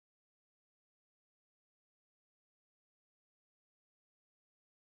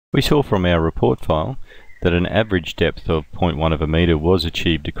We saw from our report file that an average depth of 0.1 of a metre was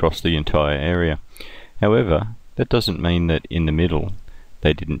achieved across the entire area. However, that doesn't mean that in the middle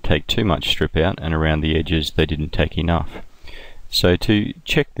they didn't take too much strip out and around the edges they didn't take enough. So to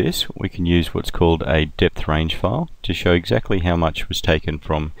check this, we can use what's called a depth range file to show exactly how much was taken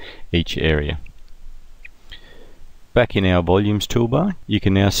from each area. Back in our volumes toolbar, you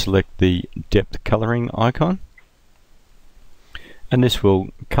can now select the depth colouring icon, and this will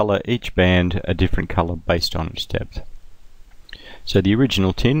colour each band a different colour based on its depth. So the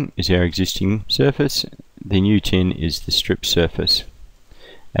original tin is our existing surface, the new tin is the strip surface.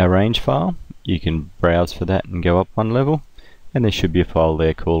 Our range file, you can browse for that and go up one level, and there should be a file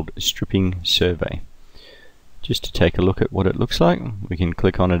there called stripping survey. Just to take a look at what it looks like, we can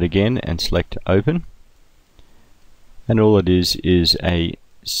click on it again and select open, and all it is a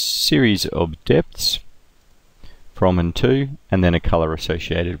series of depths from and to, and then a colour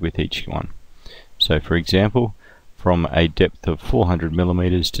associated with each one. So for example, from a depth of 400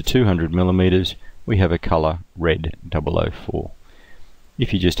 millimeters to 200 millimeters, we have a colour red 004.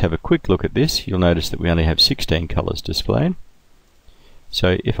 If you just have a quick look at this, you'll notice that we only have 16 colours displayed.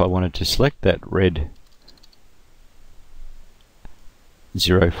 So if I wanted to select that red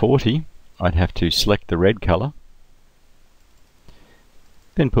 040, I'd have to select the red colour,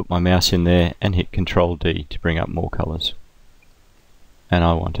 then put my mouse in there and hit Ctrl D to bring up more colours. And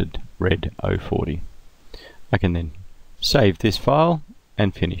I wanted red 040. I can then save this file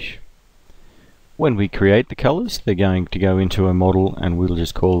and finish. When we create the colours, they're going to go into a model, and we'll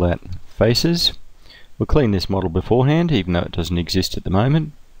just call that faces. We'll clean this model beforehand, even though it doesn't exist at the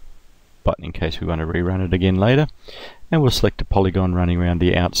moment, but in case we want to rerun it again later. And we'll select a polygon running around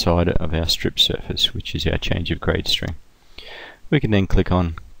the outside of our strip surface, which is our change of grade string. We can then click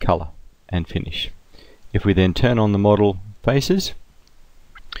on Colour and Finish. If we then turn on the model faces,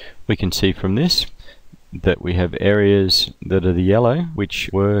 we can see from this that we have areas that are the yellow, which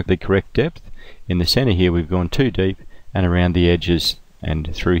were the correct depth. In the center here we've gone too deep, and around the edges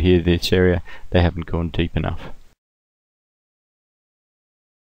and through here, this area, they haven't gone deep enough.